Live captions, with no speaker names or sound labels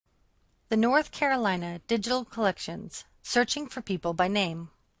The North Carolina Digital Collections, Searching for People by Name.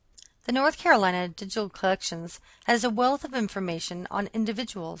 The North Carolina Digital Collections has a wealth of information on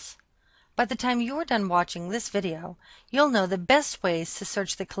individuals. By the time you're done watching this video, you'll know the best ways to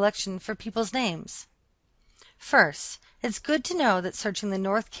search the collection for people's names. First, it's good to know that searching the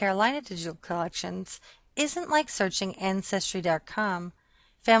North Carolina Digital Collections isn't like searching Ancestry.com,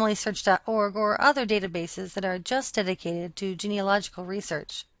 FamilySearch.org, or other databases that are just dedicated to genealogical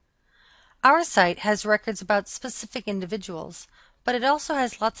research. Our site has records about specific individuals, but it also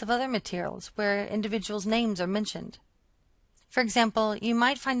has lots of other materials where individuals' names are mentioned. For example, you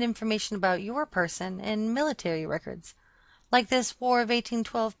might find information about your person in military records, like this War of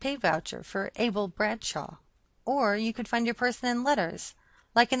 1812 pay voucher for Abel Bradshaw. Or you could find your person in letters,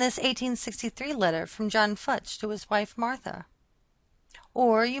 like in this 1863 letter from John Futch to his wife Martha.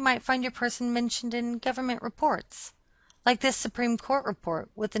 Or you might find your person mentioned in government reports, like this Supreme Court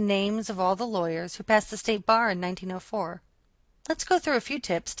report with the names of all the lawyers who passed the state bar in 1904. Let's go through a few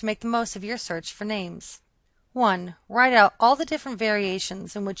tips to make the most of your search for names. 1. Write out all the different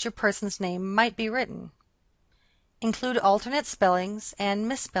variations in which your person's name might be written. Include alternate spellings and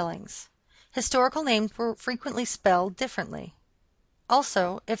misspellings. Historical names were frequently spelled differently.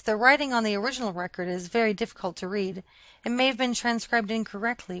 Also, if the writing on the original record is very difficult to read, it may have been transcribed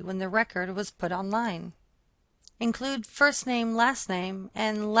incorrectly when the record was put online. Include first name, last name,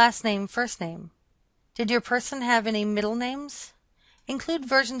 and last name, first name. Did your person have any middle names? Include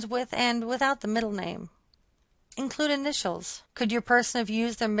versions with and without the middle name. Include initials. Could your person have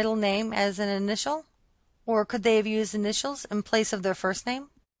used their middle name as an initial? Or could they have used initials in place of their first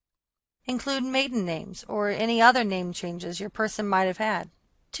name? Include maiden names or any other name changes your person might have had.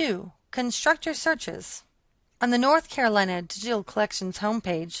 2. Construct your searches. On the North Carolina Digital Collections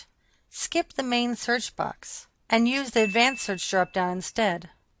homepage, skip the main search box and use the Advanced Search drop-down instead.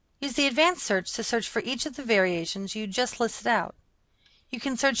 Use the Advanced Search to search for each of the variations you just listed out. You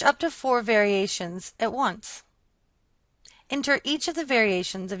can search up to 4 variations at once. Enter each of the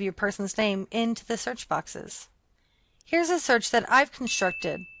variations of your person's name into the search boxes. Here's a search that I've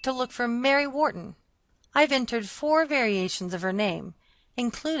constructed to look for Mary Wharton. I've entered 4 variations of her name,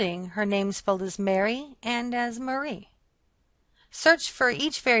 including her name spelled as Mary and as Marie. Search for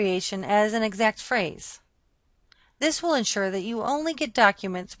each variation as an exact phrase. This will ensure that you only get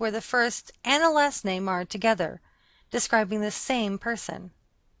documents where the first and the last name are together, describing the same person.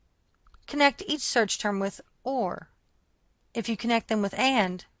 Connect each search term with OR. If you connect them with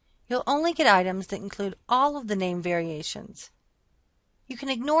AND, you'll only get items that include all of the name variations. You can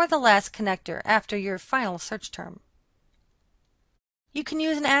ignore the last connector after your final search term. You can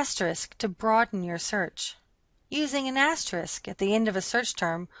use an asterisk to broaden your search. Using an asterisk at the end of a search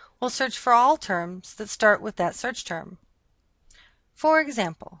term will search for all terms that start with that search term. For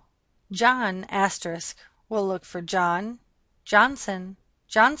example, John asterisk will look for John, Johnson,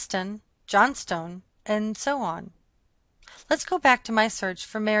 Johnston, Johnstone, and so on. Let's go back to my search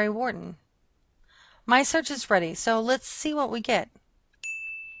for Mary Wharton. My search is ready, so let's see what we get.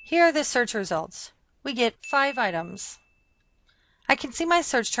 Here are the search results. We get 5 items. I can see my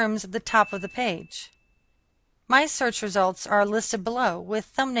search terms at the top of the page. My search results are listed below with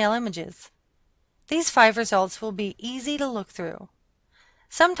thumbnail images. These 5 results will be easy to look through.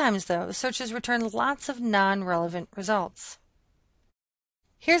 Sometimes, though, searches return lots of non-relevant results.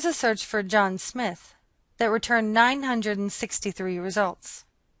 Here's a search for John Smith that returned 963 results.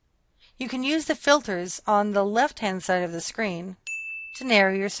 You can use the filters on the left-hand side of the screen to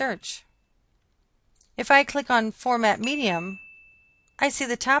narrow your search. If I click on Format Medium, I see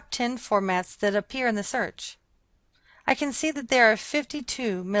the top 10 formats that appear in the search. I can see that there are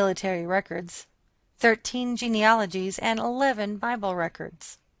 52 military records, 13 genealogies, and 11 Bible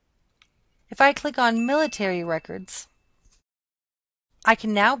records. If I click on Military Records, I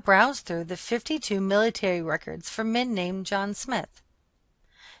can now browse through the 52 military records for men named John Smith.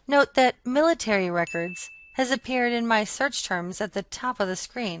 Note that Military Records has appeared in my search terms at the top of the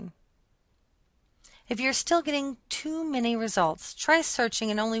screen. If you're still getting too many results, try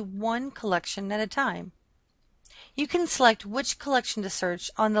searching in only one collection at a time. You can select which collection to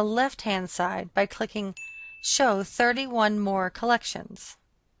search on the left-hand side by clicking Show 31 More Collections.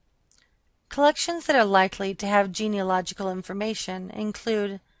 Collections that are likely to have genealogical information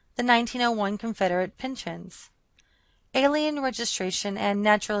include the 1901 Confederate pensions, alien registration and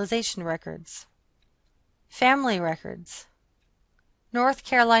naturalization records, family records, North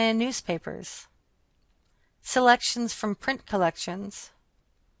Carolina newspapers, selections from print collections,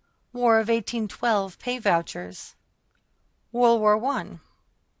 War of 1812 pay vouchers, World War I.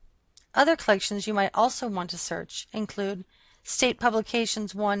 Other collections you might also want to search include State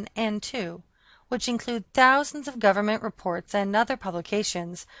Publications 1 and 2, which include thousands of government reports and other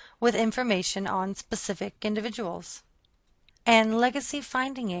publications with information on specific individuals. And legacy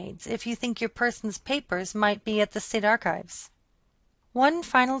finding aids if you think your person's papers might be at the state archives. One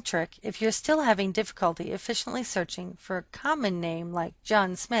final trick if you're still having difficulty efficiently searching for a common name like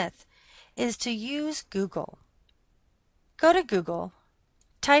John Smith is to use Google. Go to Google,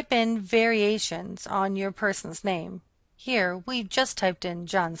 type in variations on your person's name. Here we've just typed in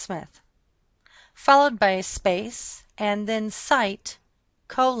John Smith, followed by a space and then cite :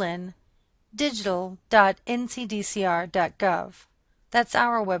 digital.ncdcr.gov. That's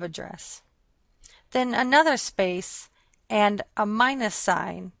our web address. Then another space and a minus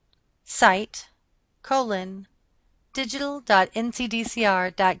sign, cite :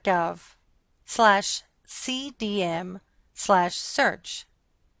 digital.ncdcr.gov/cdm/search.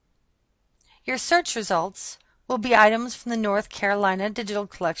 Your search results will be items from the North Carolina digital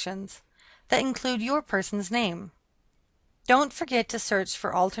collections that include your person's name. Don't forget to search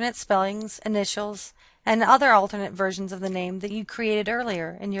for alternate spellings, initials, and other alternate versions of the name that you created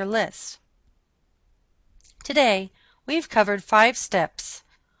earlier in your list. Today, we've covered 5 steps.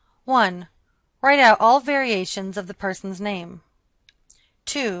 1. Write out all variations of the person's name.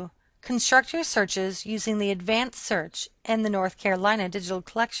 2. Construct your searches using the advanced search in the North Carolina digital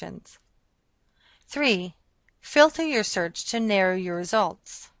collections. 3. Filter your search to narrow your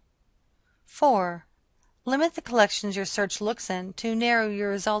results. 4. Limit the collections your search looks in to narrow your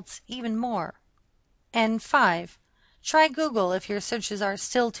results even more. And 5. Try Google if your searches are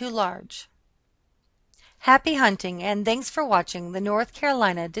still too large. Happy hunting, and thanks for watching the North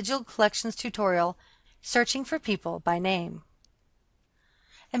Carolina Digital Collections tutorial, Searching for People by Name.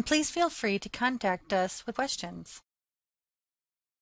 And please feel free to contact us with questions.